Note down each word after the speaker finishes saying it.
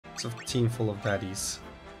It's a team full of daddies.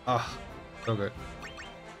 Ah, so good.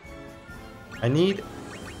 I need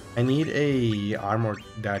a armor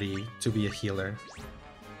daddy to be a healer.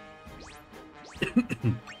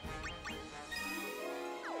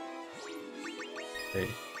 Okay,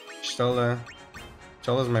 Shola's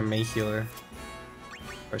my main healer.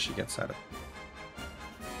 Where she gets at it.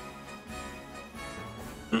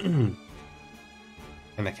 And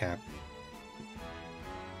a cap.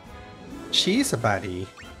 She's a baddie,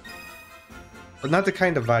 but not the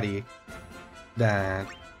kind of baddie that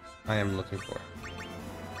I am looking for.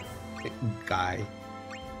 Guy.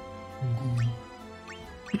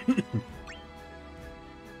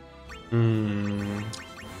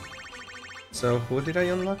 So who did I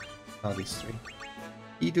unlock? Oh, these three.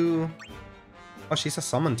 Idu. Oh, she's a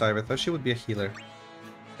summon type. I thought she would be a healer.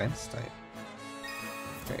 Defense type.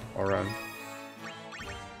 Okay, Oran.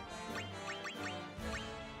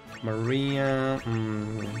 Maria.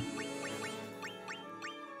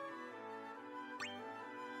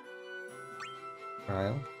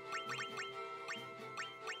 Kyle.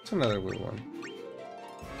 It's another weird one.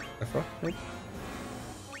 Efra, maybe?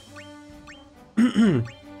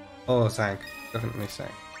 Oh, Zank. Definitely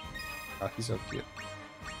Zank. Oh, he's so cute.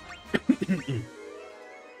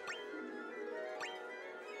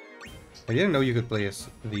 I didn't know you could play as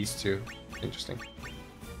these two. Interesting.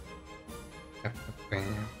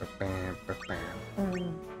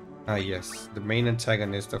 Ah yes, the main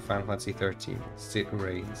antagonist of Final Fantasy 13, Sid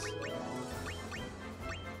Reigns.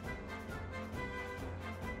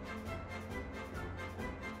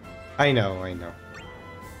 I know.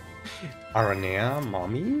 Aranea,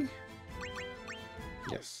 mommy?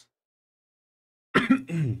 Yes.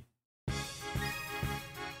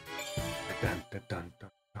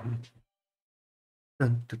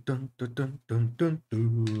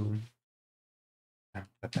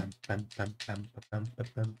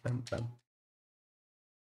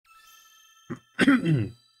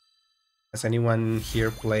 Has anyone here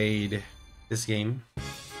played this game?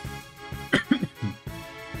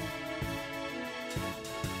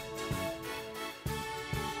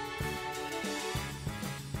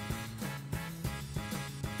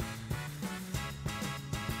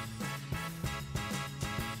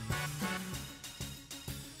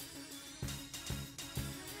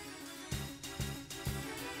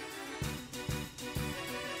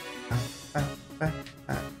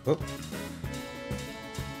 Oh.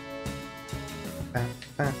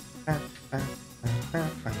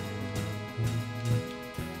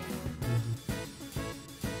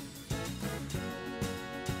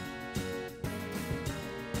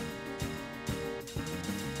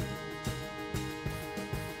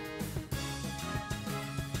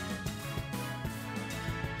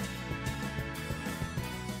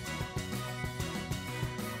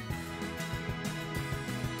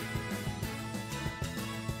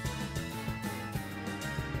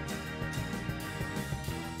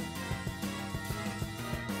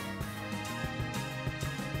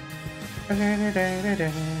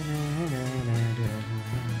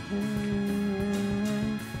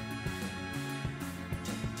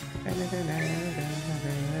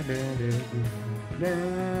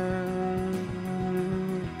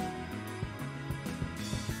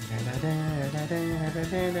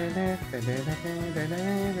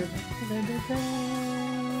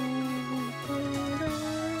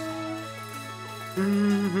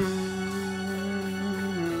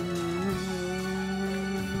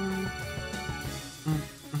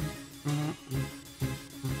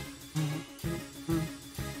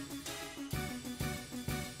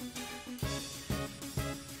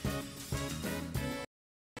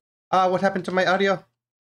 What happened to my audio?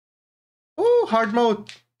 Ooh, hard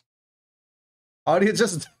mode. Audio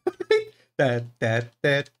just that.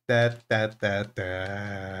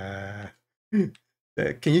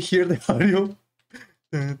 Can you hear the audio?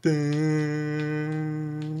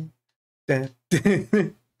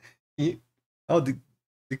 Oh, the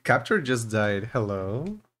capture just died.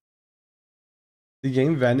 Hello. The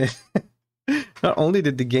game vanished. Not only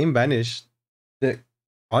did the game vanish, the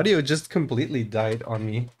audio just completely died on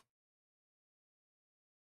me.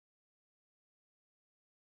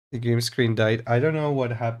 The game screen died. I don't know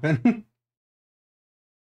what happened.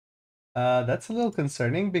 That's a little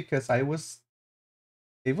concerning because I was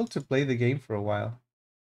able to play the game for a while.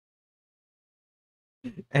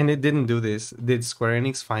 And it didn't do this. Did Square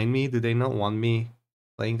Enix find me? Do they not want me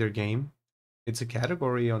playing their game? It's a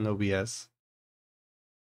category on OBS.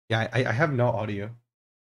 Yeah, I have no audio.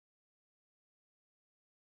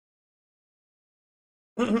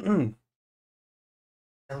 Elgato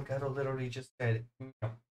literally just said,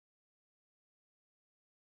 no.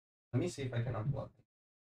 Let me see if I can unplug.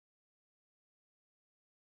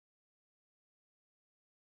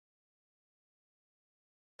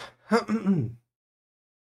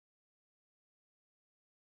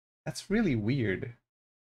 That's really weird.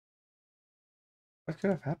 What could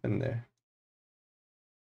have happened there?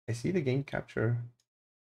 I see the game capture.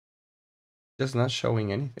 Just not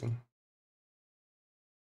showing anything.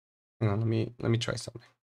 Hang on, let me try something.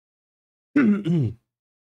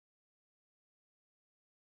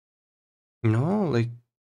 No, like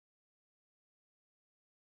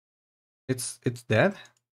it's dead.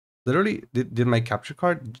 Literally, did my capture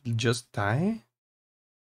card just die?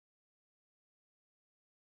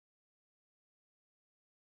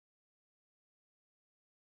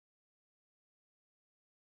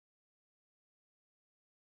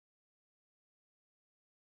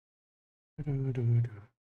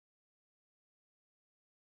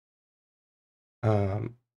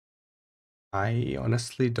 Um, I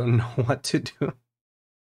honestly don't know what to do.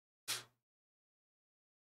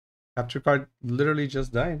 Capture card literally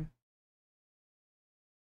just died.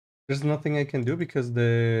 There's nothing I can do because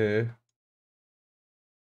the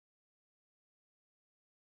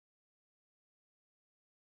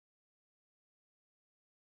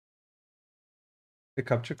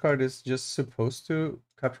capture card is just supposed to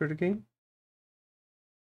capture the game.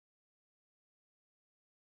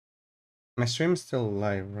 My stream is still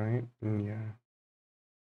live, right? Yeah.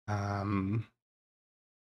 Um,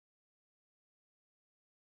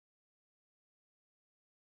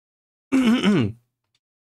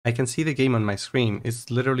 I can see the game on my screen. It's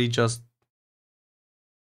literally just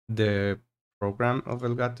the program of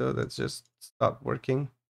Elgato that's just stopped working.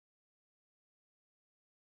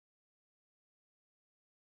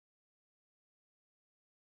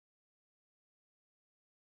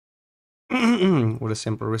 With a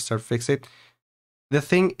simple restart, fix it. The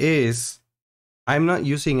thing is, I'm not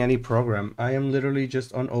using any program. I am literally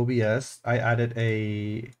just on OBS. I added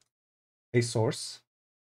a source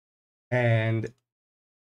and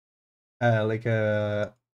like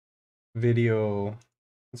a video.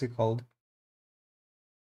 What's it called?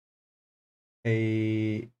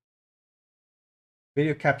 A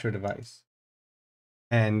video capture device.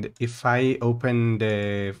 And if I open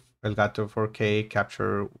the Elgato 4K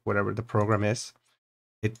capture, whatever the program is,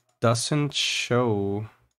 it doesn't show.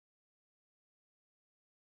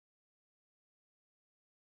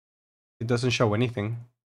 It doesn't show anything.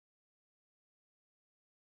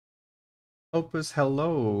 Opus,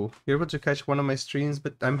 hello. You're able to catch one of my streams,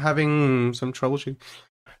 but I'm having some troubleshooting.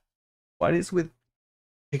 What is with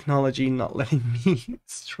technology not letting me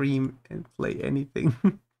stream and play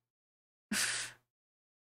anything?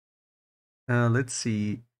 Let's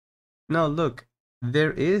see. No, look,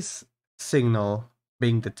 there is signal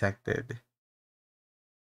being detected.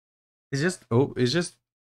 It's just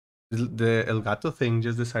the Elgato thing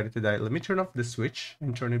just decided to die. Let me turn off the switch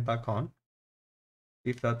and turn it back on. See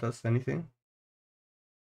if that does anything.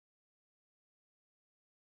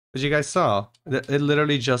 As you guys saw, it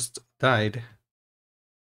literally just died.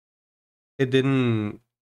 It didn't.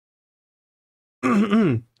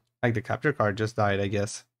 Like the capture card just died, I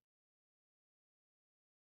guess.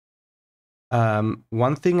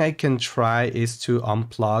 One thing I can try is to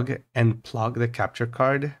unplug and plug the capture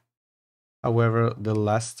card. However, the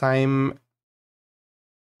last time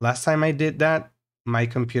I did that, my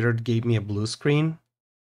computer gave me a blue screen.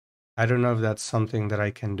 I don't know if that's something that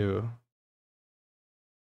I can do.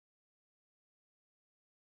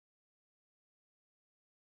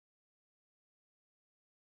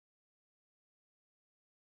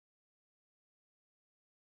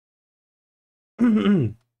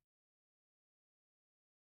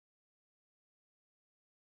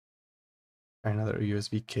 Another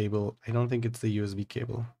USB cable. I don't think it's the USB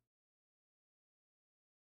cable.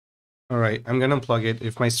 All right, I'm gonna unplug it.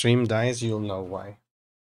 If my stream dies, you'll know why.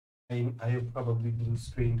 I probably blue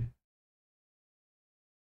screened.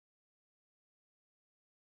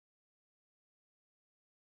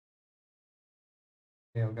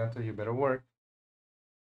 Hey, Elgato, you better work.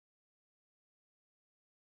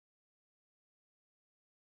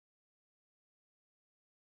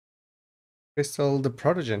 Crystal the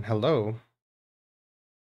Protogen, hello.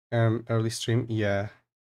 Early stream, yeah.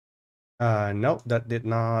 No, that did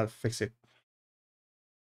not fix it.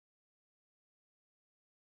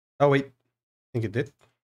 Oh wait, I think it did.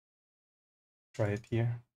 Try it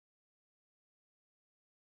here.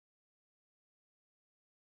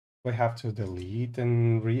 Do I have to delete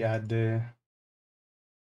and re-add the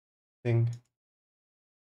thing?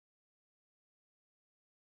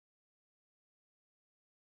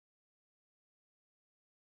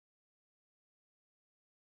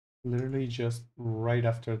 Literally just right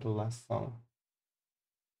after the last song.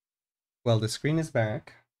 Well, the screen is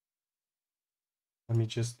back. Let me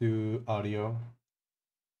just do audio.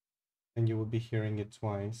 and you will be hearing it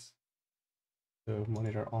twice. So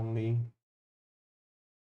monitor only,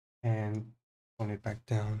 and tone it back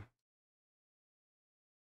down.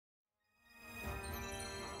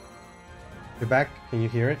 You're back. Can you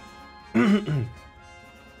hear it?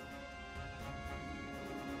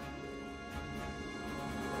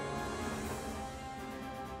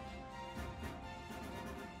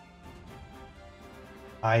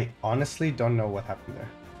 I honestly don't know what happened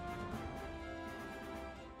there.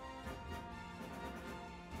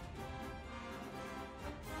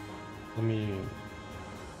 Let me...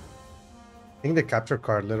 I think the capture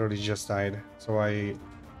card literally just died, so I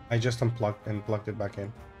just unplugged and plugged it back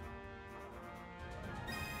in.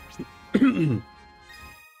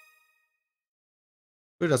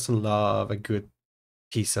 Who doesn't love a good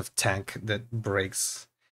piece of tank that breaks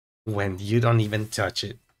when you don't even touch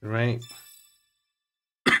it, right?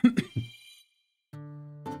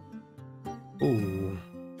 Ooh.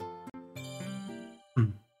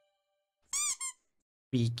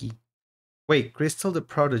 Beaky. Wait, Crystal the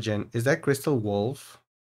Protogen. Is that Crystal Wolf?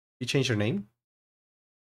 You changed your name?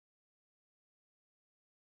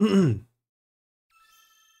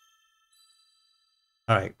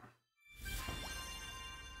 Alright.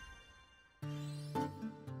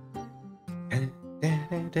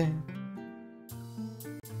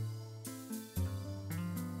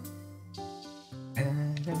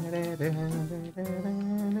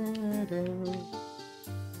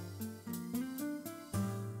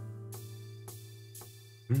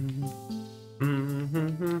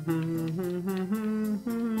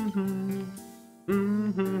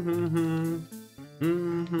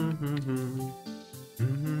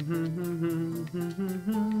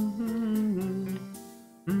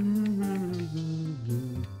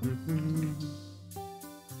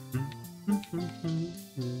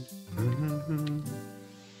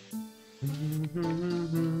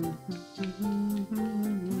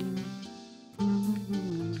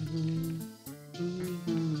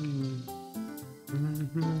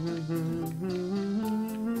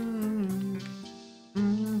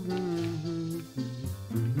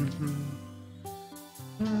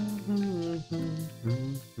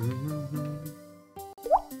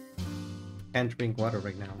 Can't drink water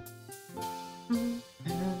right now.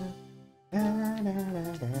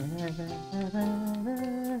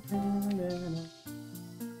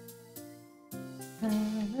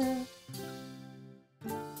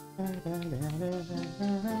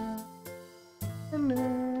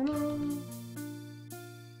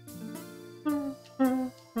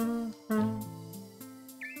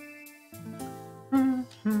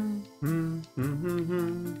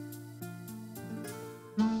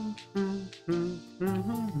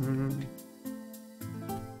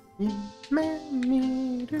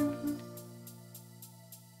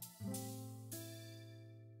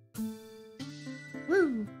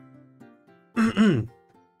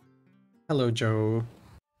 Hello, Joe.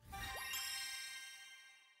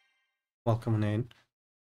 Welcome in.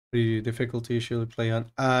 The difficulty you should play on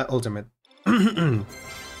Ultimate.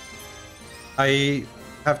 I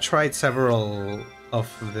have tried several of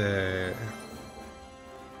the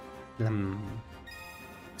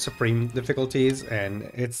supreme difficulties, and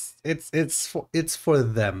it's for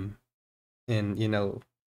them, and you know,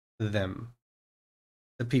 them,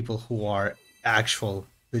 the people who are actual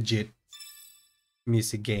legit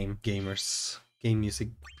music game gamers, music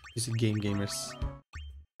game gamers.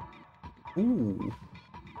 Ooh.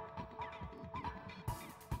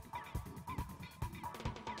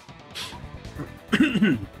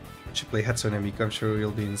 Should play Hatsune Miku, I'm sure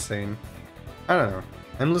you'll be insane. I don't know.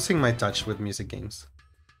 I'm losing my touch with music games.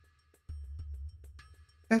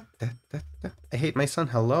 I hate my son.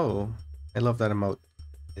 Hello. I love that emote.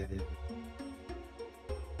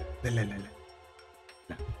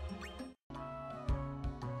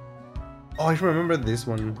 Oh, I remember this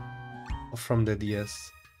one from the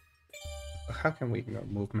DS. How can we ignore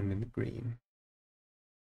movement in the green?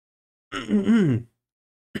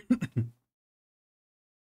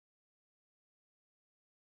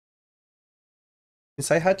 Since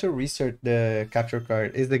I had to restart the capture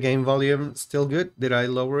card, is the game volume still good? Did I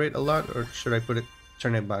lower it a lot, or should I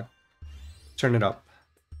turn it back? Turn it up.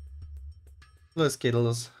 Hello,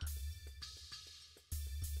 Skittles.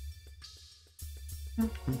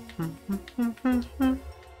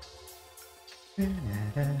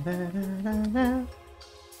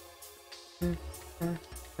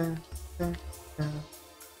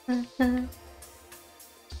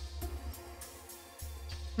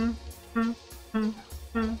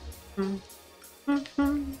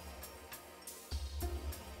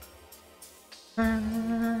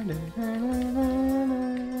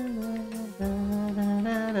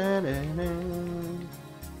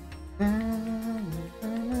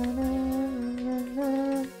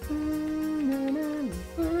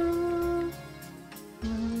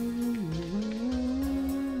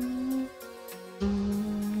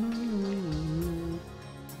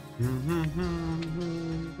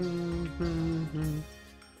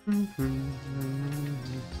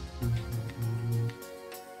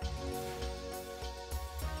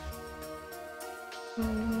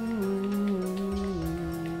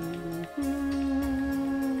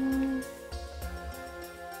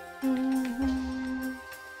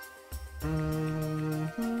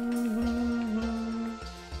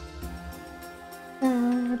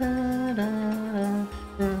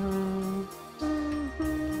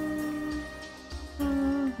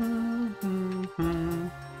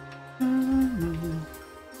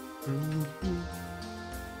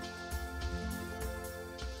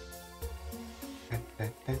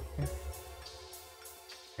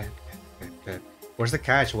 Where's the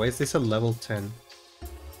catch? Why is this a level 10?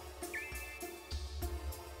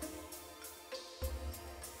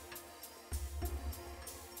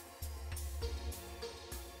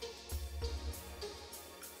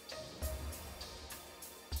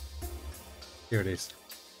 Here it is.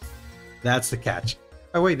 That's the catch.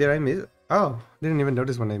 Oh wait, did I miss? Oh, didn't even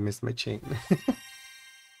notice when I missed my chain.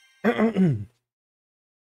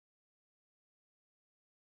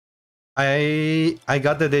 I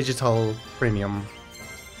got the digital premium.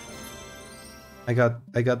 I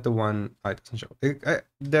got the one. Oh, it doesn't show.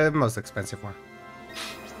 The most expensive one.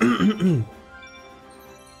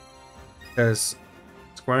 Because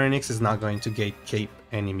Square Enix is not going to gatekeep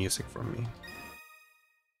any music from me.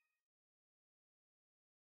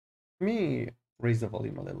 Let me raise the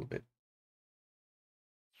volume a little bit.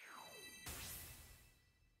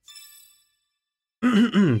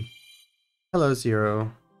 Hello,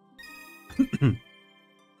 Zero.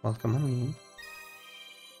 Welcome on in.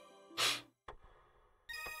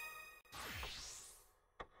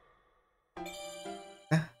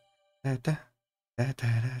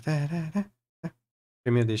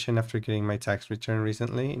 Premium edition after getting my tax return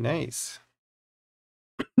recently. Nice.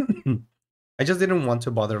 I just didn't want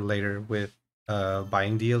to bother later with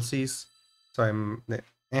buying DLCs, so I'm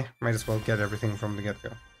might as well get everything from the get-go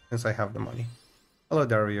since I have the money. Hello,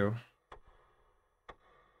 Dario.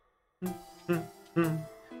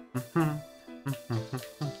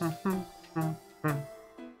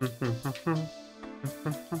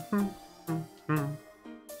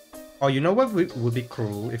 Oh, you know what would be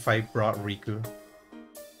cruel if I brought Riku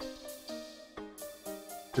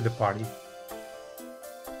to the party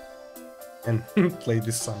and play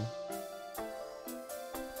this song.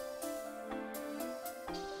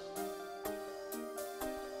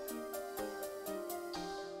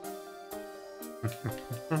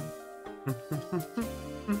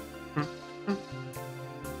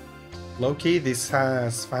 Low-key, this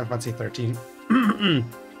has Final Fantasy 13.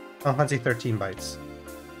 Final Fantasy 13 bytes.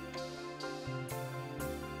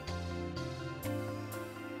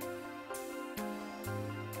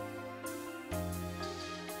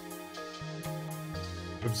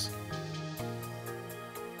 Oops.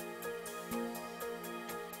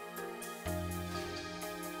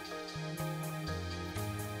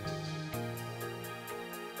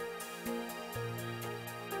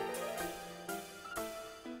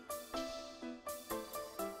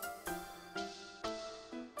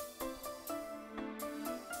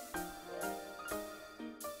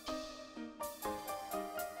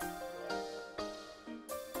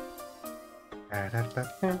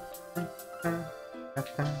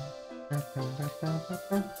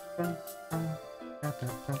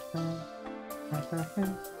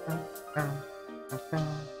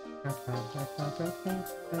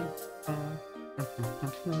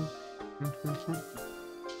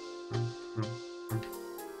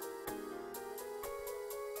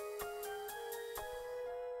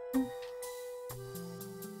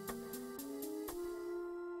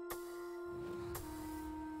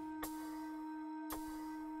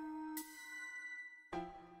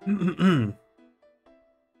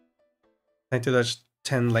 Trying to dodge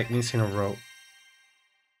 10 lightnings in a row.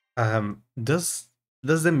 Does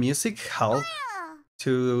the music help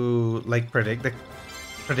to like predict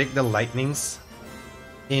the lightnings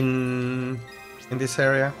in this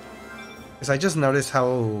area? Because I just noticed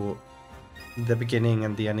how the beginning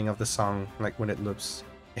and the ending of the song, like when it loops,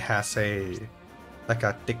 it has a like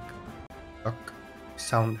a tick tock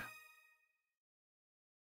sound.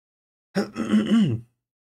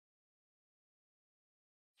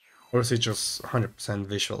 Or is it just 100%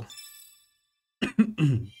 visual?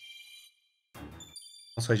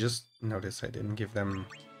 Also, I just noticed I didn't give them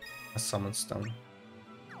a summon stone.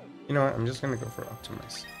 You know what? I'm just gonna go for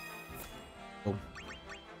optimize. Oh.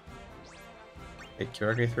 Okay,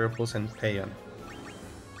 Kyurage, Therapuls, and Payon.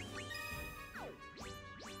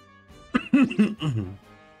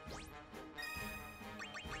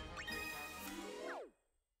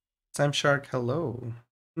 Sam Shark, hello.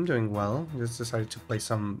 I'm doing well. Just decided to play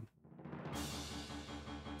some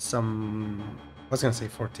I was gonna say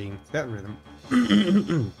 14. That rhythm.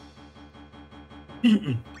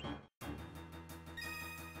 Let's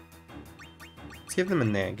give them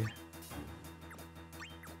an egg.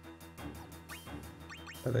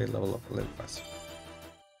 So they level up a little faster.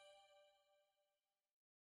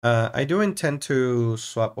 I do intend to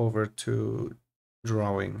swap over to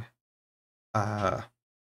drawing after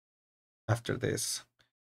this.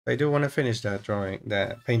 I do want to finish that drawing,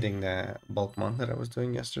 that painting the Bulkmon that I was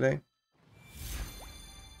doing yesterday.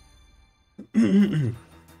 Oh.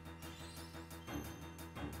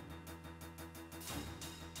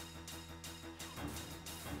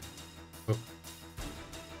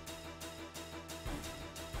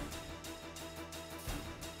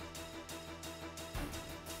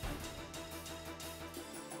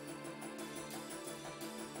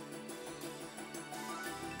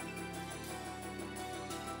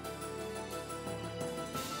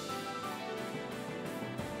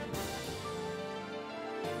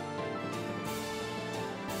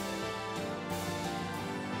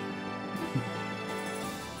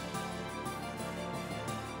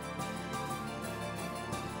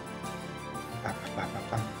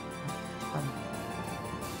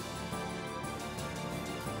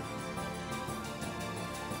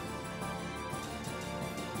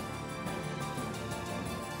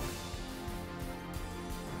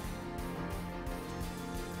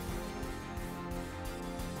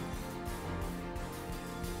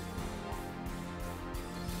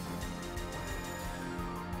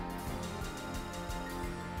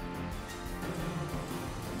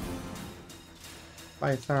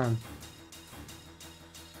 Python.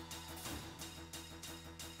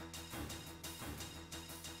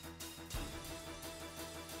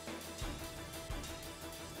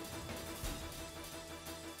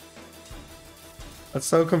 That's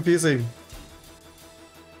so confusing.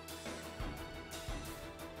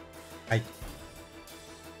 I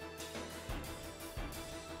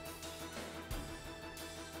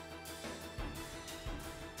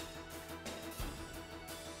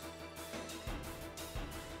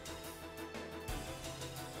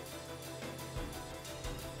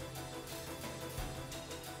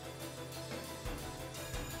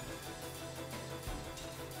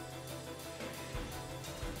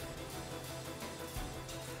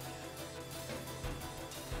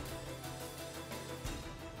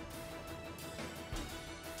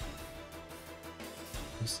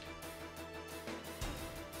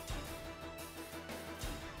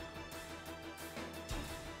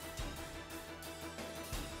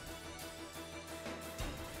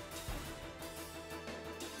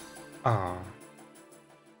Ah.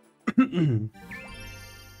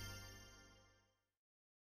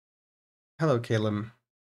 Hello, Caleb.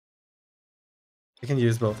 You can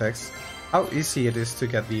use both X. How easy it is to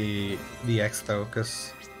get the X though,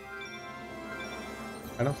 because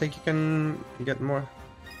I don't think you can get more.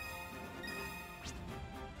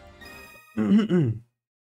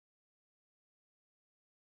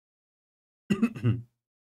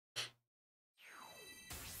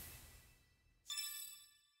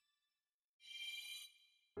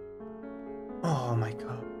 Oh my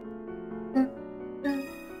god.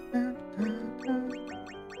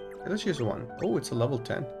 Let's use one. Oh, it's a level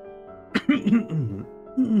 10.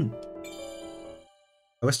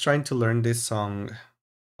 I was trying to learn this song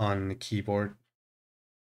on the keyboard.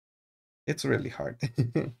 It's really hard.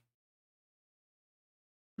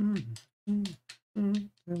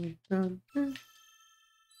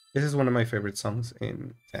 This is one of my favorite songs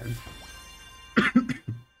in 10.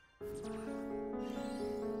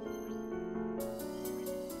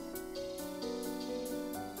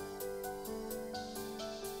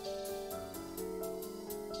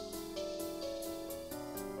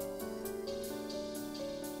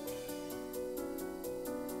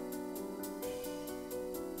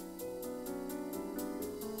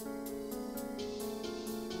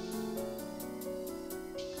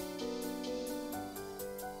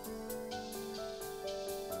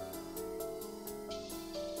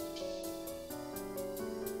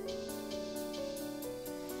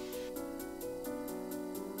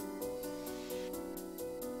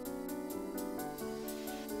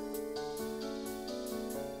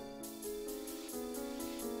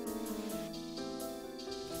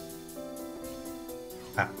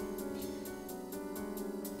 Ah.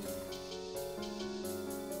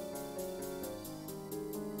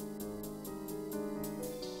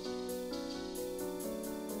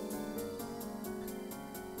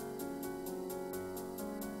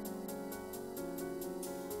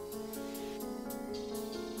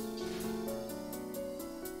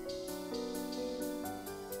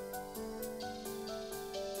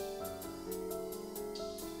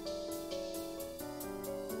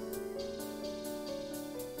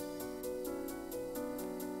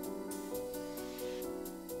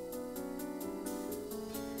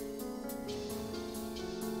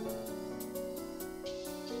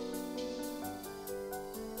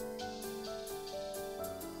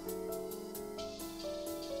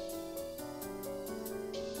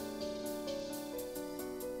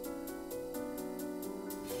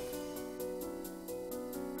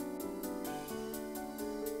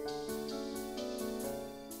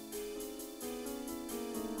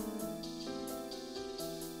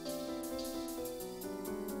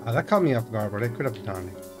 Oh, that caught me off guard, but I could have done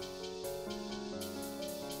it.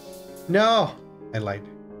 No! I lied.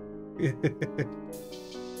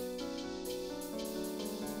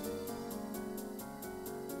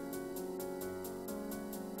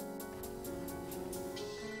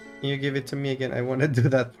 Can you give it to me again? I want to do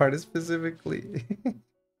that part specifically.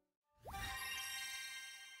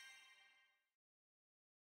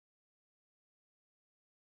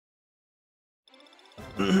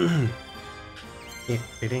 Keep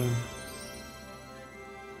fitting.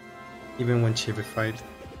 Even when chibified.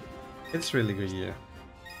 It's really good, yeah.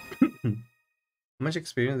 How much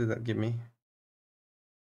experience did that give me?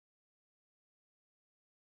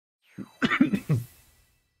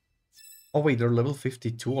 Oh wait, they're level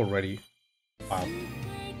 52 already. Wow.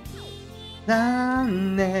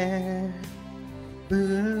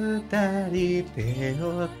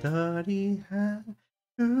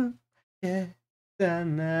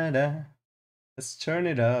 Let's turn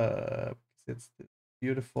it up. It's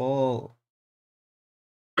beautiful.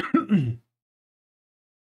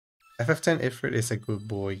 FF10 Ifrit is a good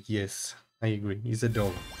boy. Yes, I agree. He's a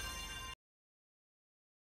dog.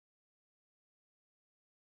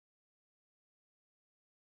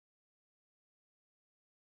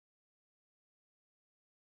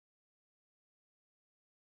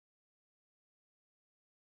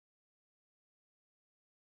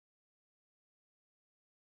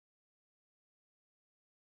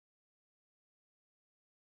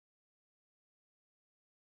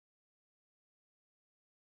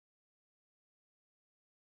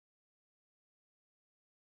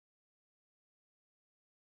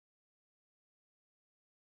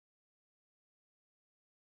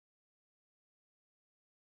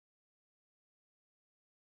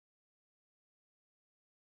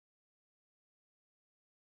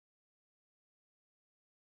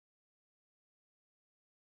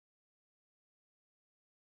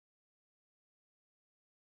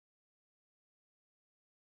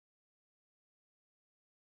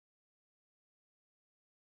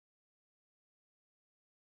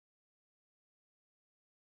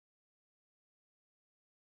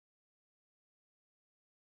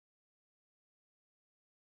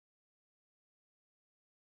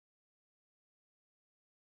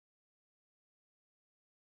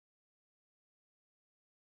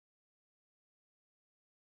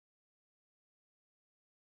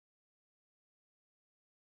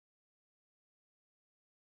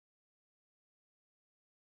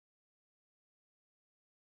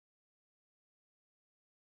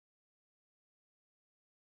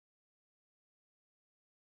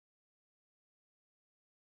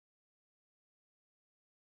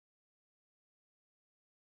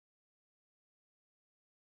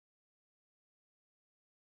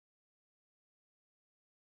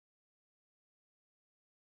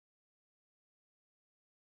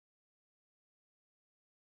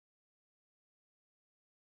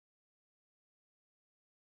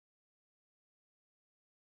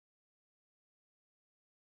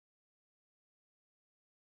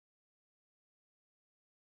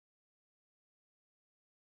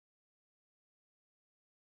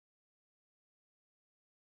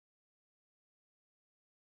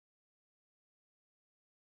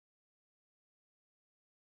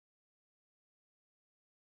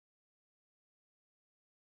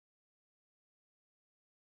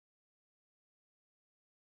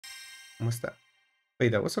 What's that? Wait,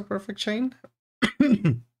 that was a perfect chain?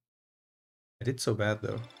 I did so bad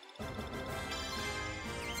though.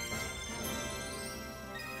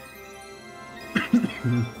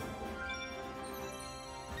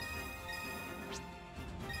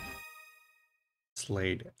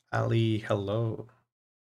 Slade. Ali, hello.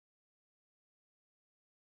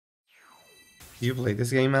 Do you play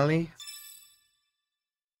this game, Ali?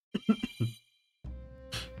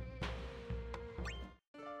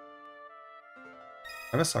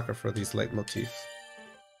 I'm a sucker for these leitmotifs.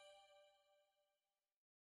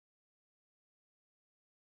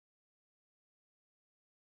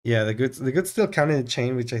 Yeah, the good still count in the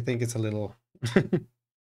chain, which I think is a little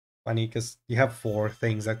funny because you have 4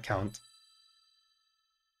 things that count.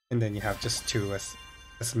 And then you have just 2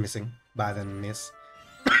 as missing. Bad and miss.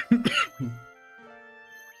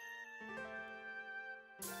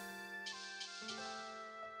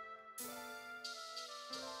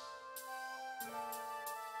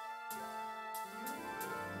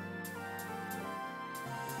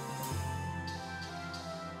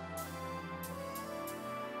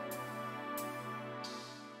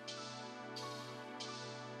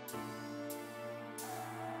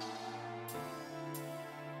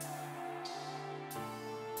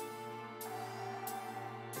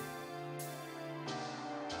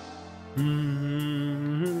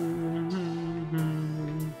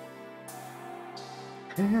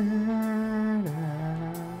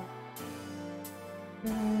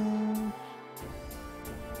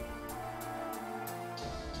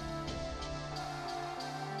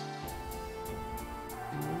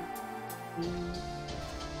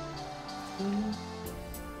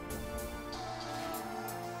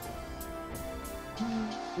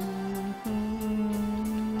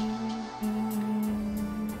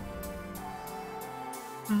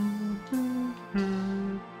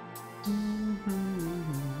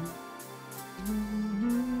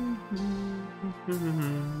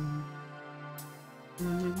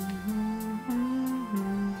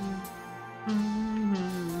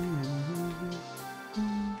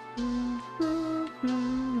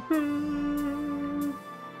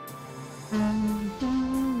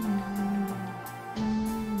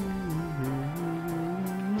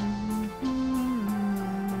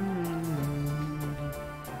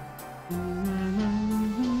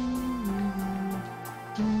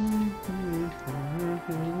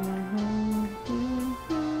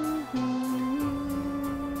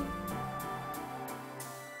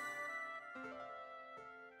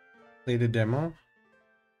 Play the demo.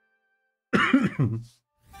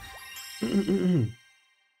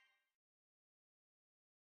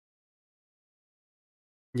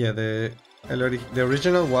 Yeah, the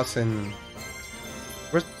original was in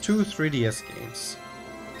were two 3DS games,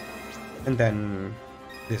 and then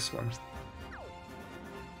this one.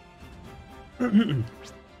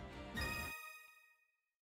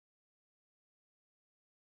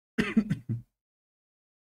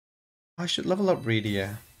 I should level up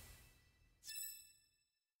Radia.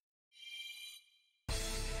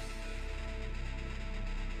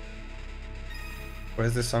 Where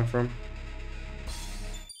is this song from?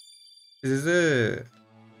 Is this the...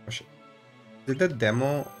 Oh shit. Did the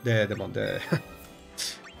demo... The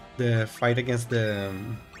the fight against the...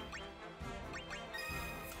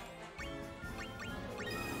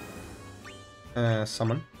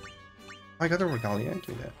 summon? Oh, I got a regalia,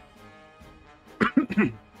 give me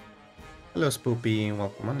that. Hello Spoopy,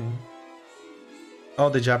 welcome on. Oh,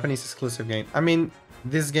 the Japanese exclusive game. I mean,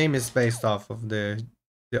 this game is based off of the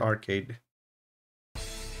arcade.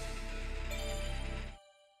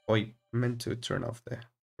 Oh, I meant to turn off the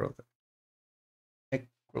growth egg.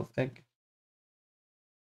 Growth egg.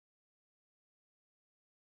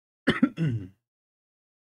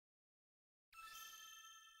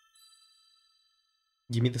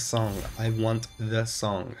 Give me the song. I want the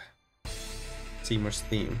song. Seymour's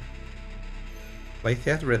theme. Play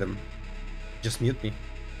that rhythm. Just mute me.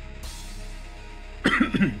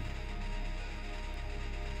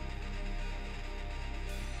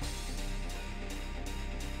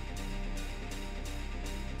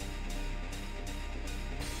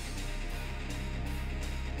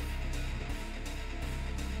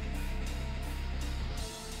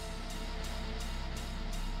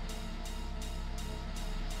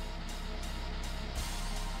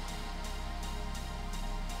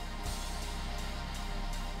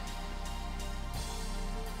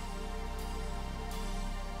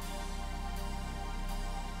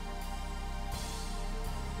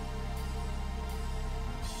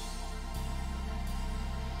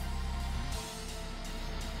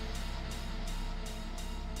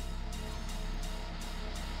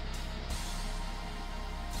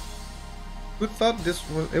 Who thought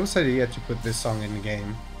it was an idea to put this song in the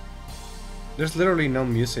game? There's literally no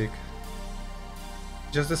music.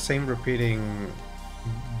 Just the same repeating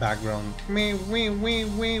background.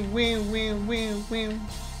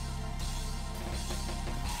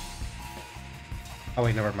 Oh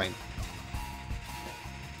wait, never mind.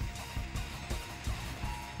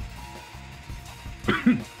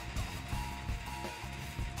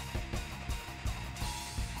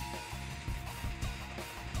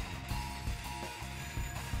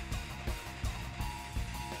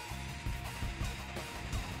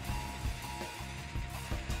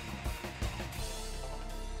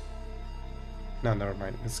 No, never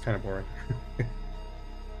mind. It's kind of boring.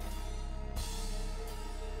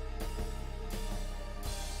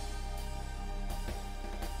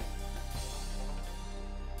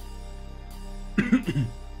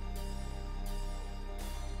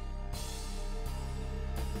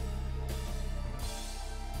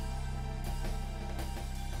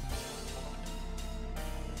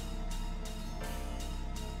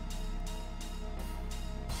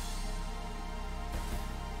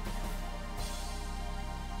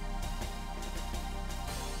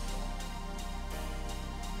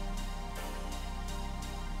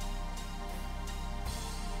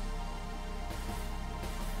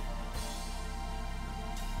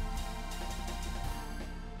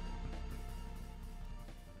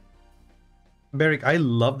 Beric, I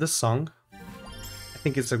love this song. I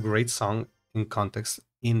think it's a great song in context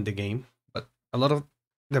in the game, but a lot of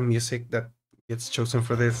the music that gets chosen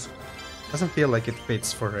for this doesn't feel like it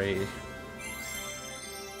fits for a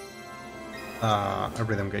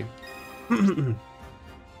rhythm game.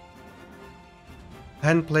 I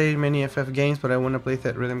hadn't played many FF games, but I want to play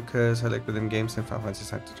that rhythm because I like rhythm games and Final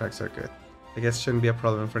Fantasy tracks are good. I guess shouldn't be a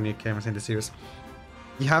problem for new gamers in the series.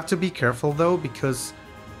 You have to be careful though, because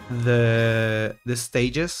the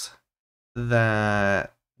stages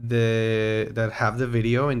that have the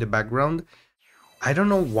video in the background I don't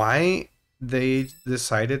know why they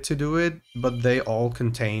decided to do it, but they all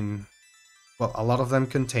contain, well, a lot of them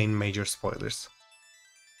contain major spoilers.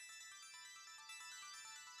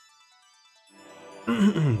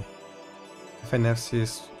 FNF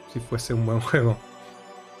si fuese un buen juego.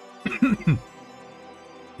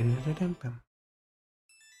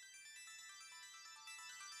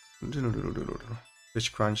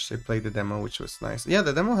 Twitch Crunch, they played the demo, which was nice. Yeah,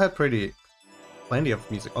 the demo had plenty of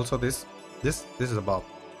music. Also, this is a bop.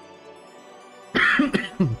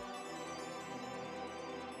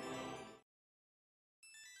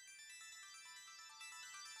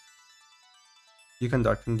 You can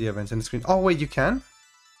darken the events in the screen. Oh wait, you can?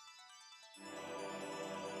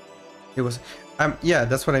 It was, yeah,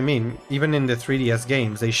 that's what I mean. Even in the 3DS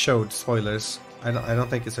games, they showed spoilers. I don't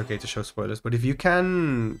think it's okay to show spoilers, but if you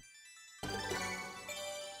can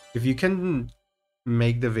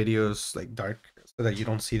make the videos like dark so that you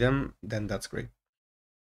don't see them, then that's great.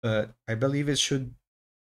 But I believe it should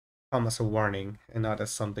come as a warning and not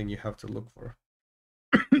as something you have to look for.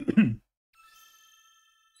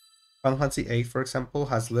 Final Fantasy VIII, for example,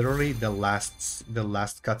 has literally the last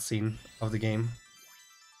cutscene of the game.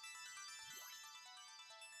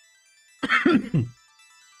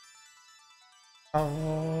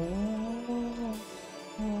 Oh.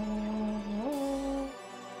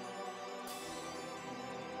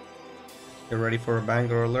 Get ready for a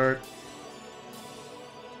banger alert.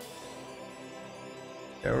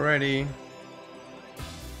 Get ready.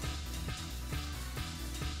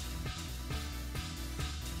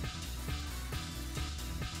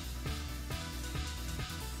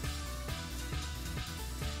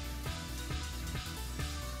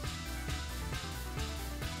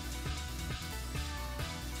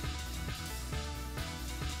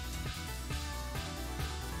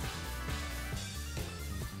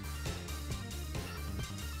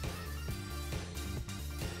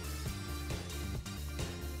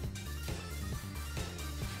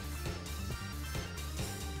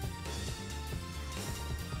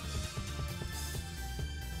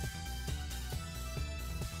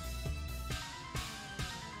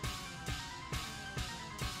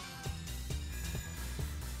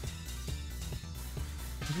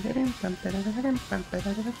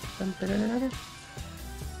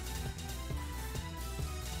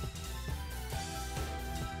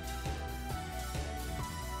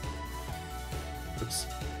 Oops.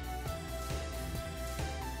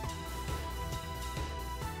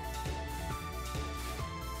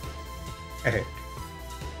 Hey.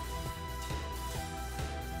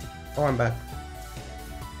 Oh, I'm back.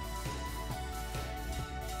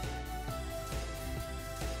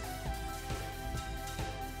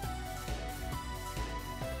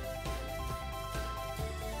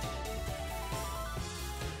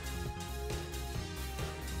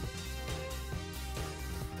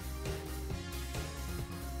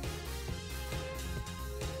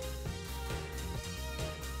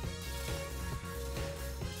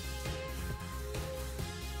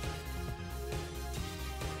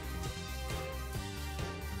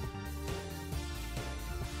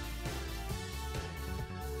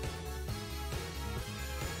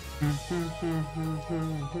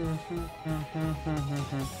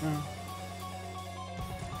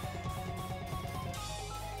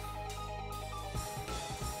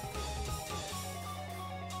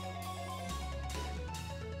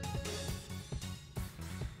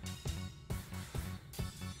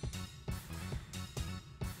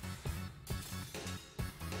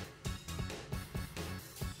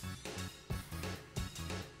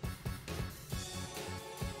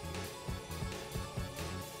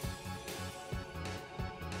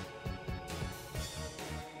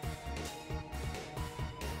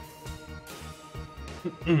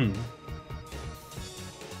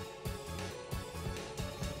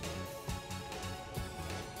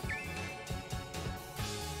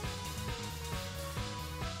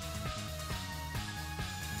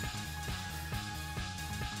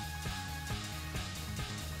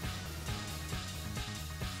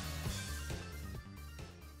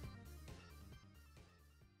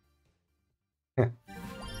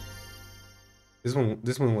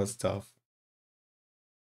 This one was tough.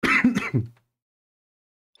 Is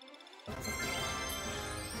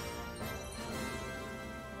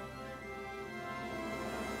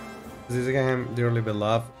this game dearly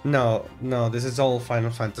beloved? No, this is all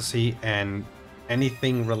Final Fantasy and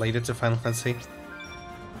anything related to Final Fantasy.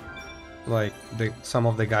 Like some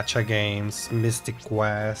of the gacha games, Mystic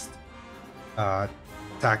Quest,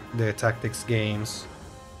 the tactics games.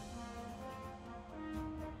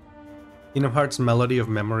 Kingdom Hearts Melody of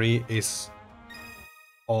Memory is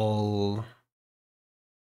all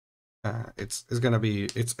It's gonna be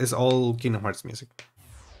it's all Kingdom Hearts music.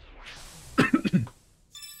 But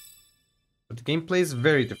the game plays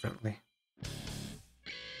very differently.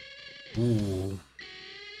 Ooh.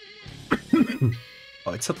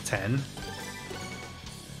 Oh, it's up 10.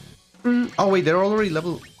 Oh wait, they're already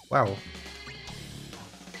level. Wow.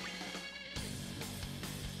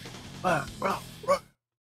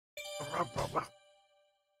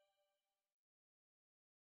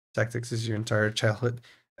 Tactics is your entire childhood.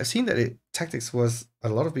 I've seen that Tactics was a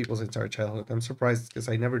lot of people's entire childhood. I'm surprised because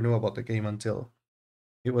I never knew about the game until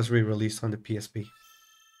it was re-released on the PSP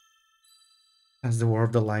as the War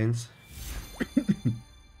of the Lions.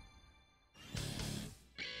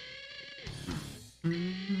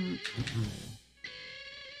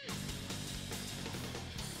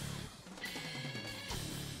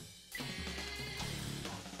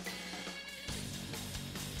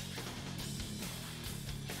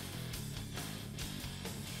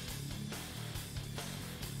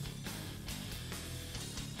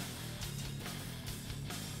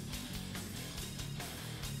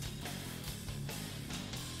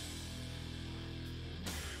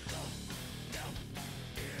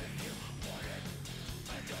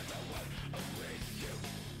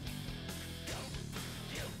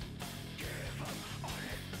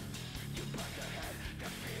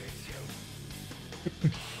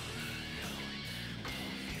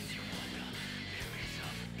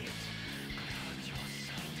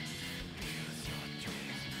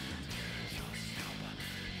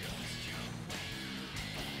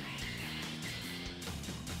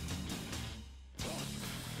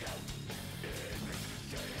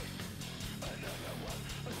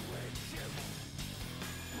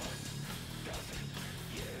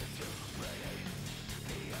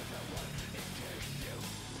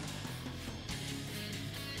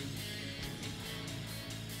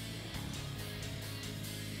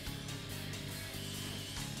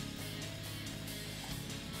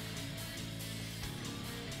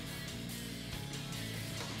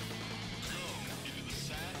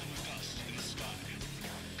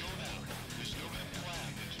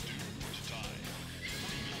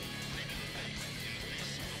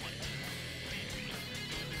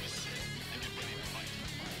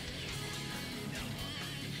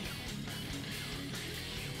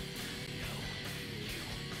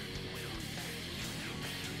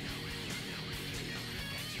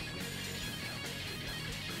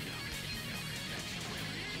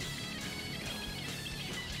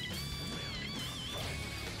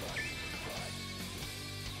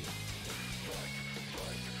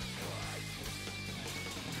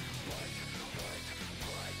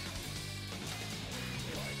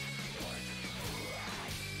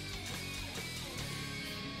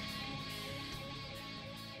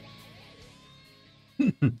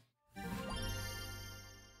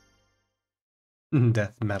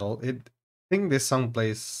 Death metal. I think this song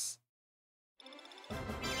plays.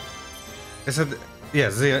 Is it?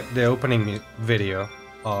 Yes, the opening video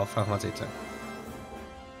of Final Fantasy X.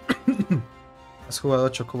 ¿Has jugado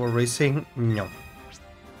Chocobo Racing? No.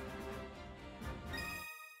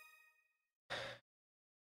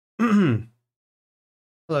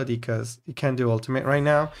 Because you can't do ultimate right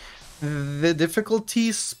now. The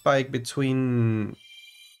difficulty spike between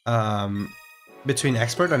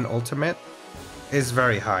expert and ultimate is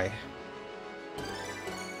very high.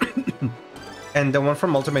 And the one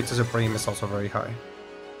from ultimate to supreme is also very high.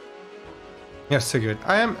 Yeah, so good.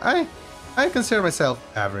 I consider myself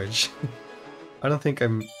average. I don't think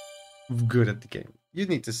I'm good at the game. You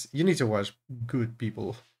need to watch good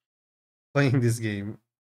people playing this game.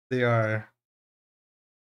 They're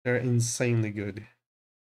insanely good.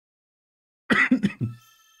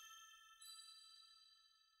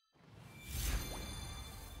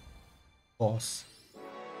 Boss.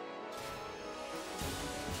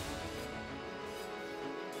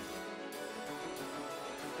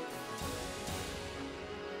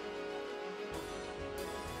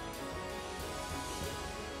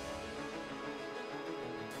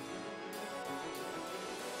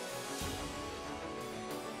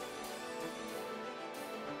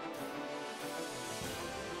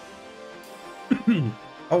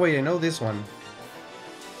 Oh wait, I know this one.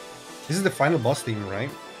 This is the final boss theme, right?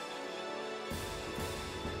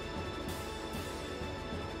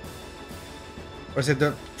 Or is it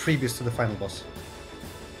the previous to the final boss?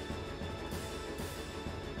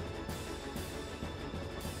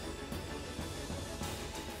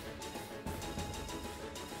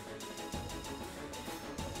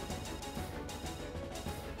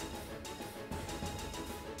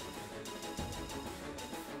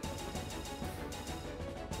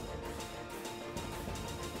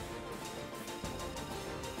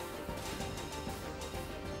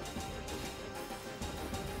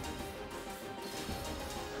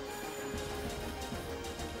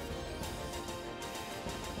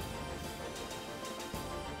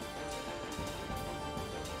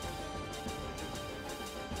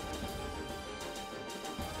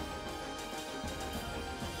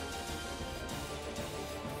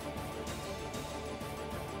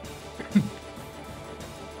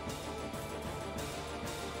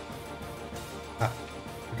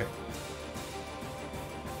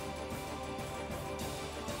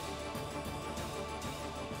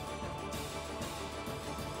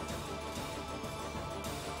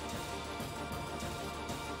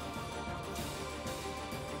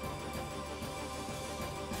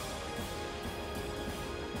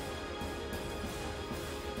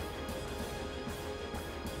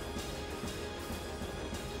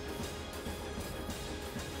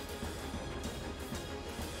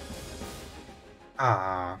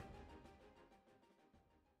 Ah.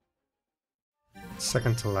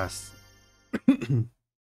 Second to last.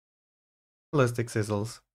 Ballistic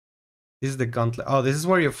Sizzles. This is the gauntlet. Oh, this is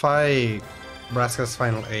where you fight Braska's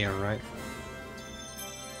final Aeon, right?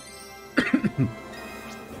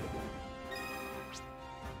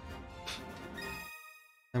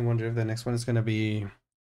 I wonder if the next one is gonna be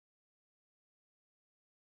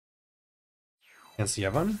against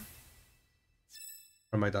Yevon?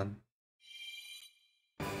 Or am I done?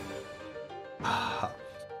 Ah,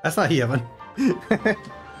 that's not Yevon.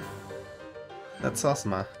 That's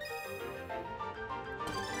Osma.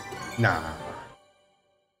 Nah.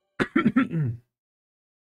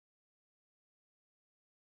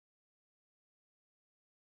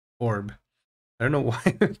 Orb. I don't know why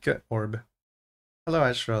I got Orb. Hello,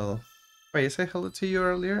 Astral. Wait, I said hello to you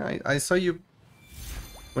earlier? I saw you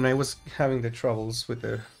when I was having the troubles with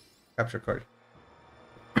the capture card.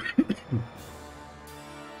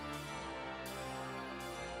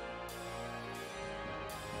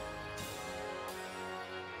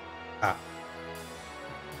 Ah.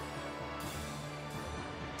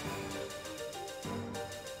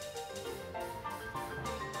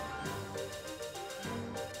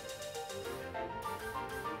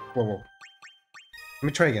 Whoa, whoa. Let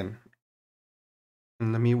me try again.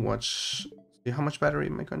 And let me watch. See how much battery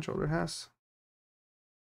my controller has.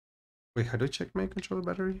 Wait, how do I check my controller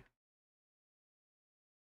battery?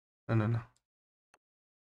 No.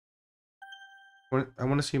 I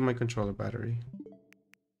want to see my controller battery.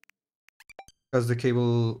 Because the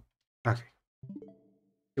cable... Okay.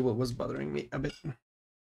 Cable was bothering me a bit.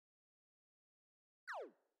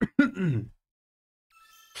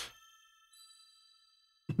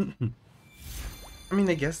 I mean,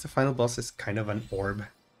 I guess the final boss is kind of an orb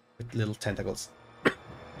with little tentacles.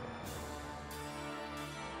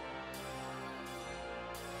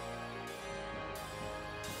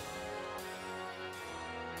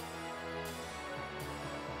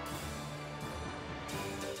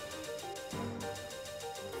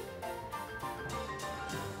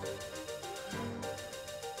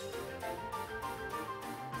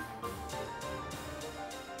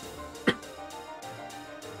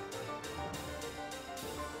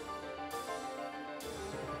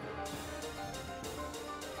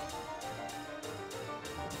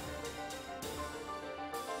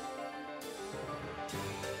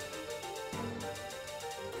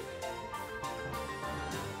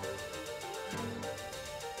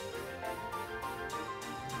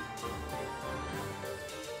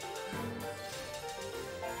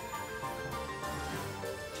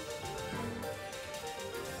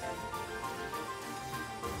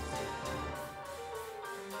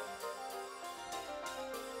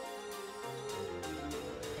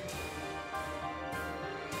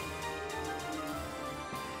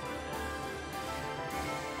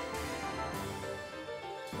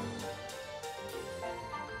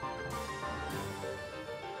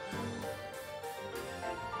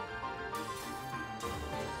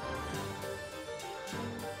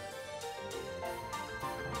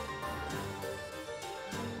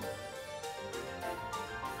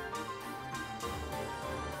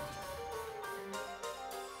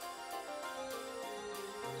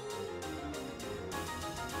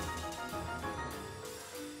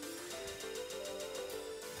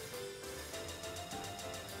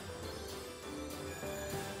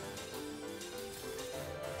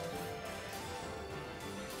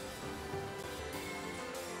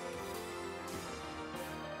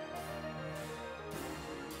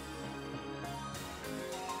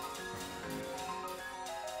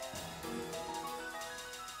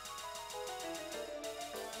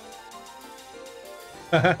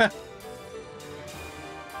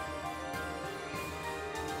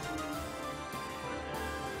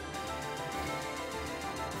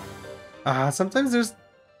 Sometimes there's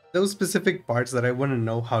those specific parts that I want to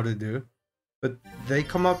know how to do, but they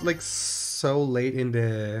come up like so late in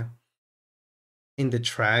the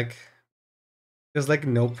track. There's like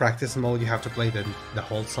no practice mode. You have to play the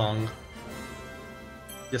whole song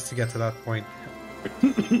just to get to that point.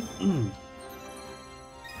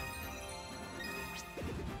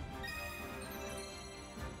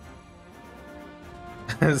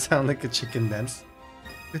 Sound like a chicken dance.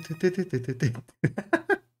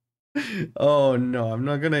 Oh no, I'm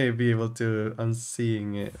not gonna be able to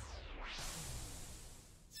unseeing it.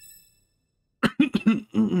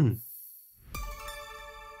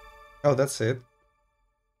 Oh, that's it.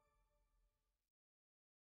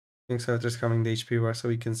 Thanks after coming the HP bar so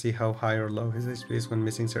we can see how high or low his HP is when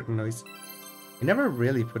missing certain noise. I never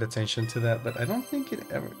really put attention to that, but I don't think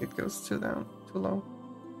it goes too low.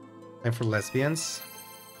 Time for lesbians.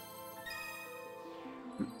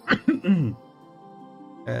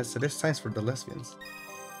 So there's signs for the lesbians.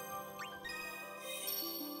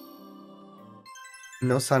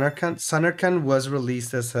 No, Sanarkand. Sanarkand was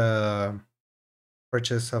released as a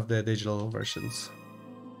purchase of the digital versions.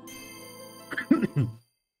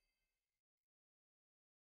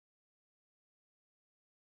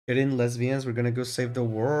 Get in, lesbians. We're gonna go save the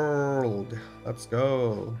world. Let's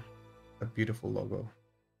go. A beautiful logo.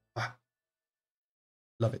 Ah,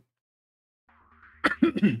 love it.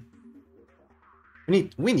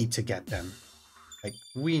 we need to get them. Like,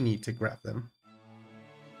 we need to grab them.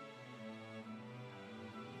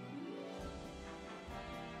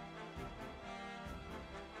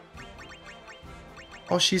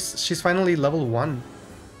 Oh, she's finally level 1.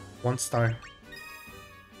 1 star.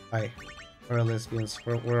 Hi. Where are lesbians?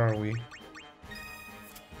 Where are we?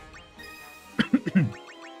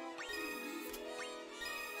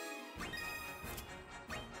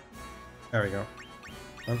 There we go.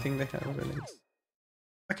 I don't think they have other links.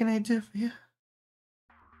 What can I do for you?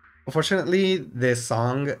 Unfortunately,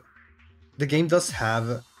 the game does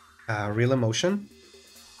have real emotion,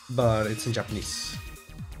 but it's in Japanese,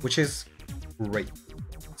 which is great.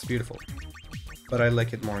 It's beautiful, but I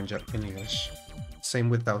like it more in English. Same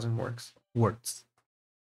with 1,000 words.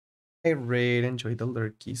 Hey Raid, enjoy the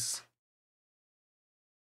lurkies.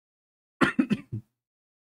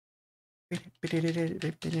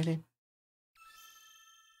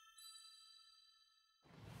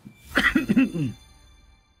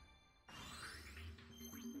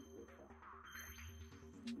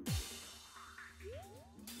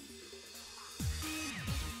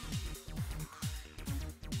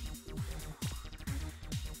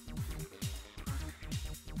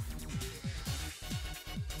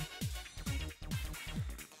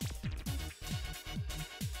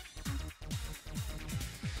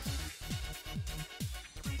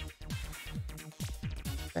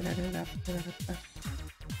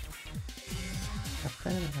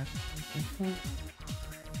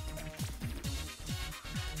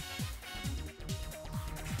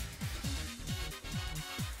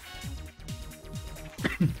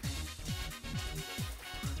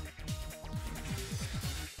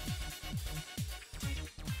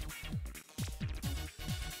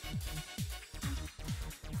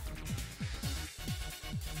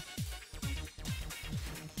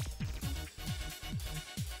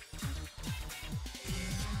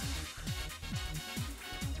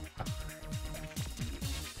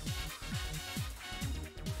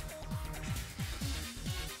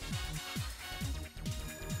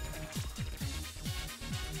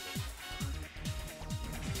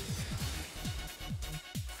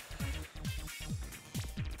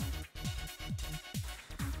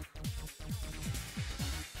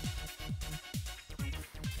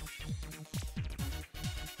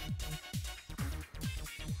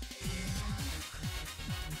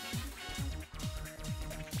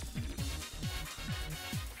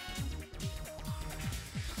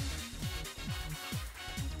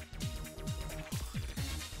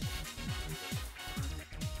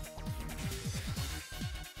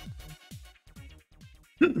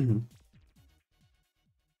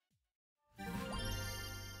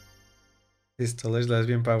 Is Toller's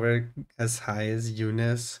lesbian power as high as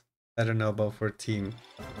Eunice? I don't know about 14.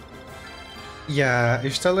 Yeah,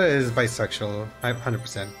 Ishtala is bisexual,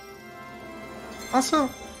 100%. Also,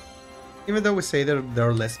 even though we say that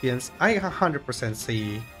they're lesbians, I 100%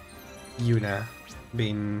 see Yuna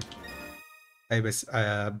being a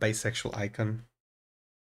bisexual icon.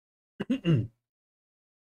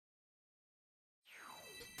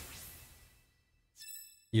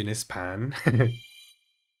 Eunice Pan.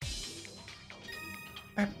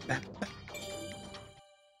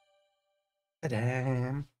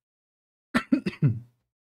 Ta-da.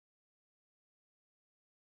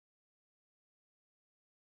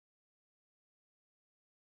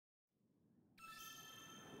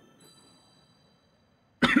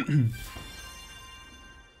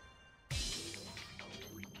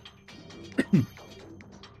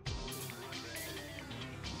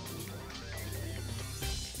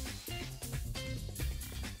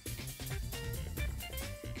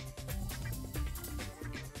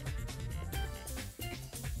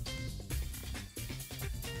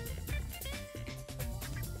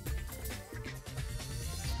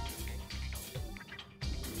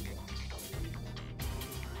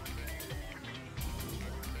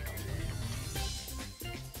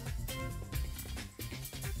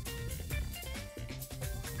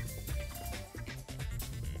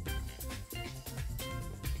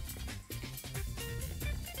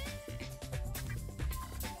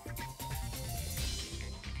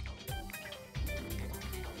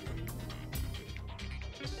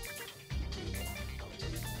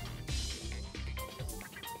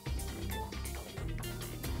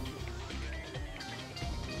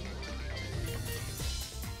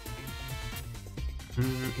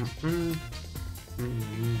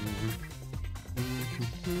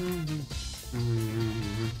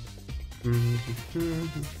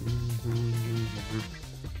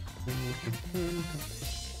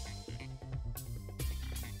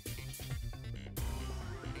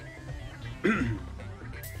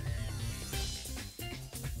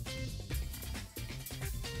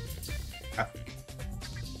 Ah.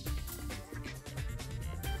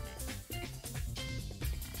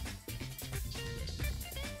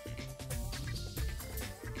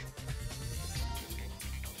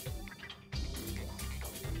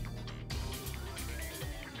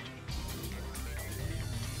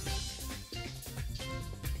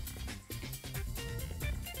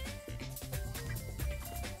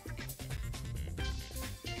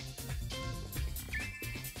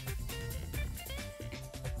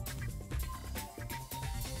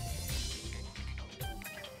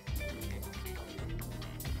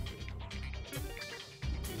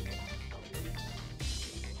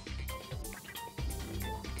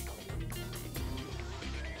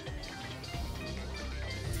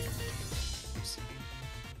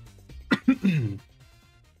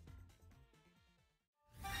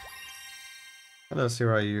 Hello,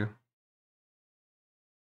 Sirayu.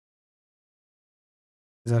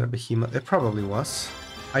 Is that a behemoth? It probably was.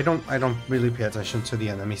 I don't really pay attention to the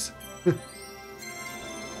enemies.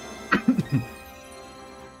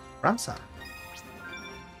 Ramsa.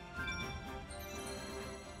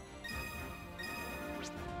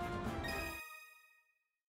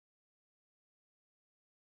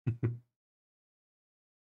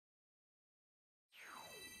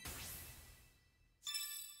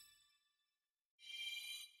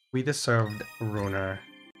 We deserved Runer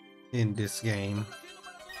in this game.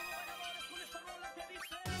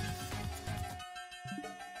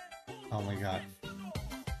 Oh my god.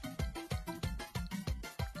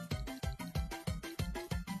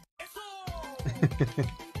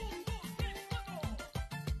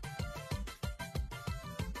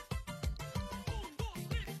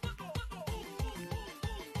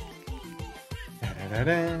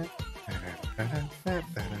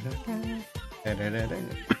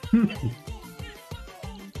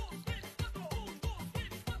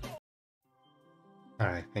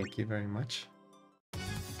 Alright, thank you very much.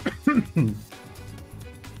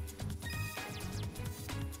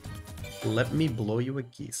 Let me blow you a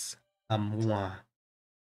kiss. Mwah.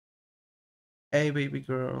 Hey, baby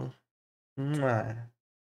girl. Mwah.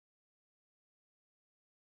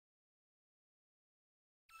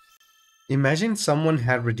 Imagine someone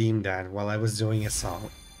had redeemed that while I was doing a song.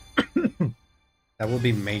 That would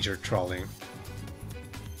be major trolling.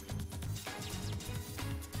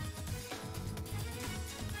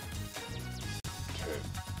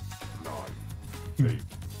 Eight,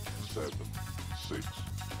 7, 6,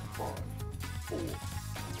 5, 4,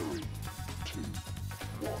 3, 2,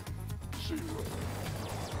 1, 0.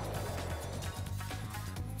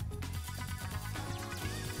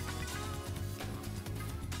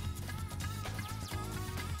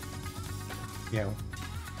 Yeah.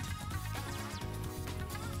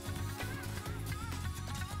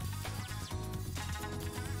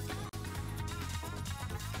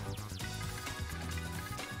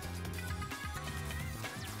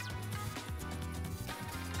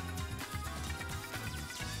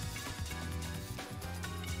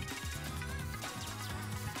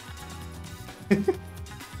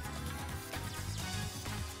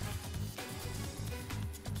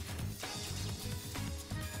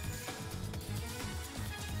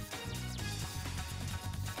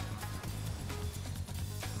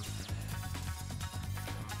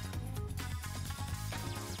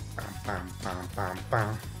 Bam, bam, bam,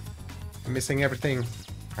 bam. I'm missing everything.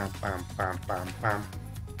 Bam, bam, bam, bam, bam.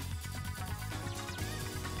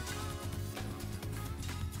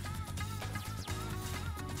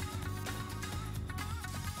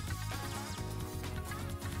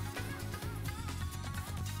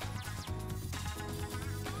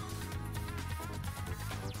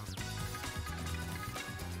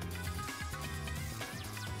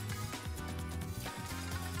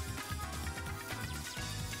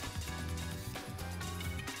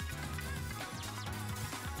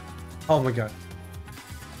 Oh my god.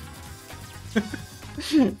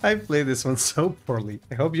 I played this one so poorly.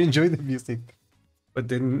 I hope you enjoy the music, but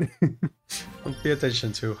didn't don't pay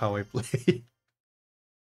attention to how I play.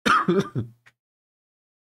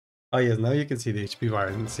 Oh yes, now you can see the HP bar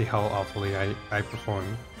and see how awfully I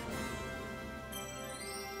perform.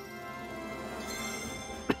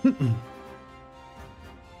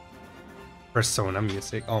 Persona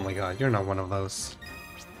music. Oh my god, you're not one of those.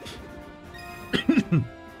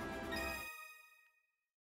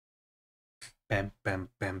 Bam, bam,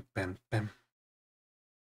 bam, bam, bam.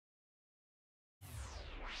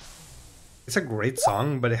 It's a great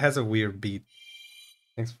song, but it has a weird beat.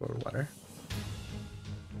 Thanks for water.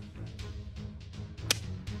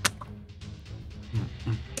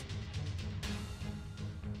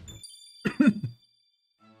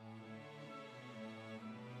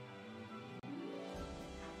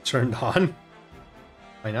 Turned on?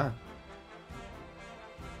 Why not?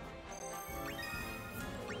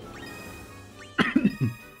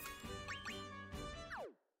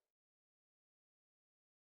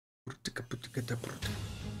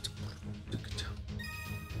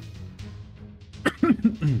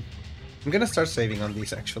 I'm gonna start saving on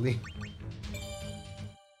these actually.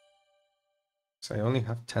 So I only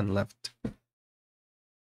have 10 left.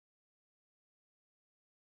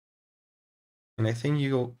 And I think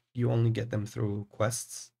you only get them through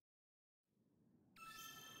quests.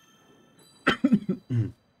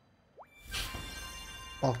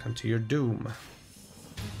 Welcome to your doom.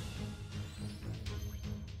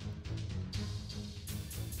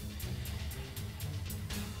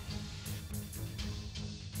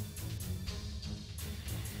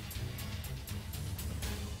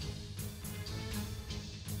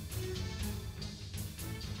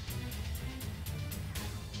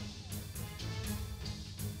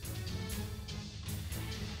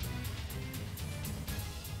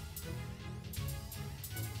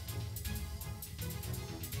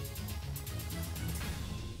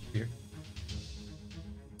 Here.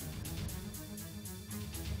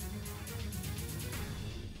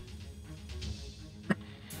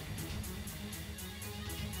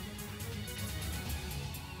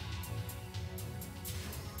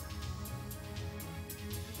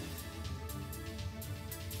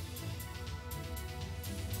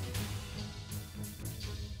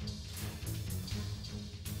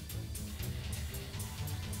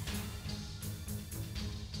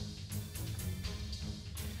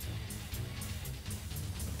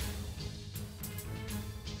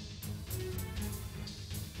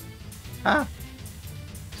 Ah!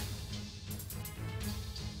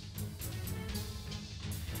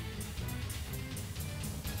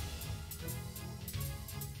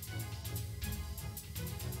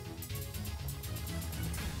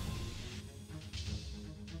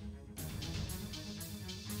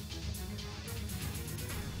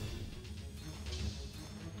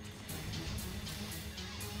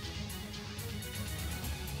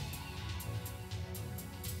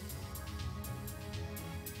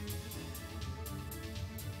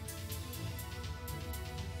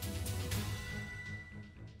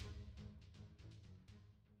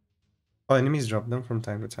 Oh, enemies drop them from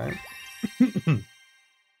time to time.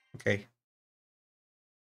 Okay.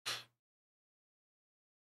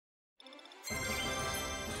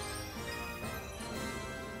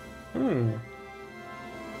 Hmm.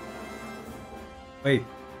 Wait.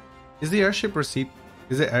 Is the airship receipt?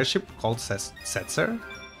 Is the airship called Setzer?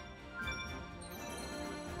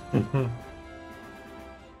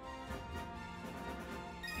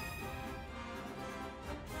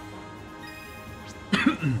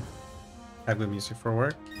 Have good music for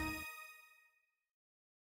work.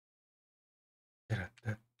 Yeah,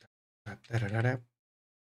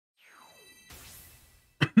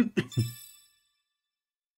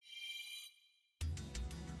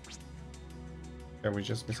 we're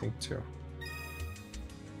just missing 2.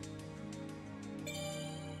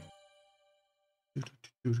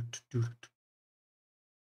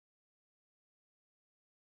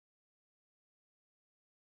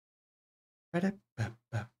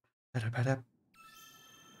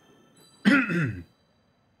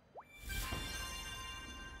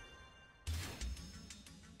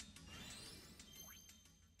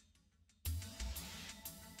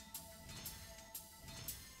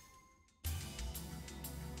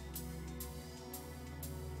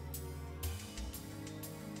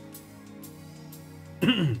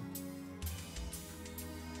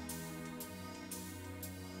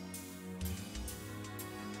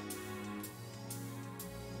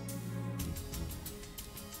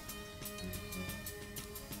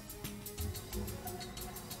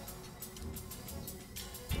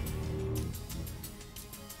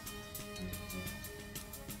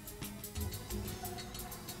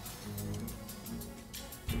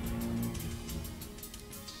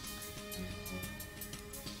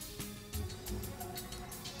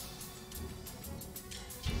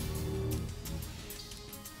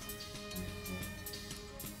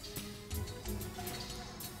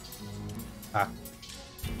 Ah,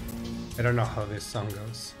 I don't know how this song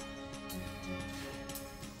goes.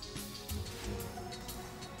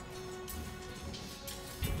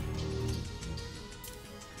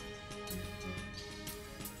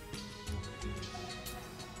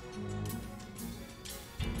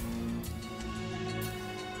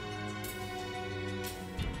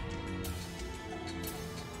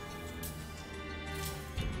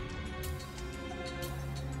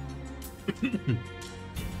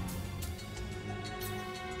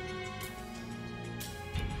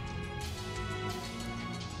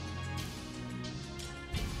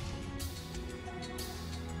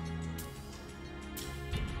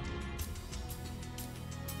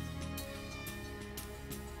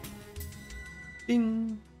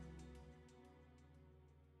 Ding.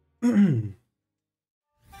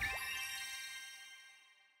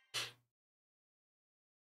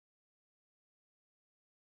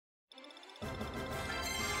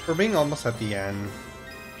 For being almost at the end,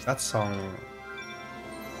 that song,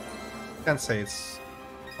 I can't say it's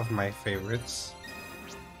of my favorites.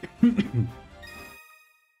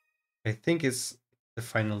 I think it's the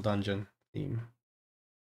final dungeon theme,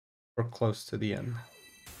 or close to the end.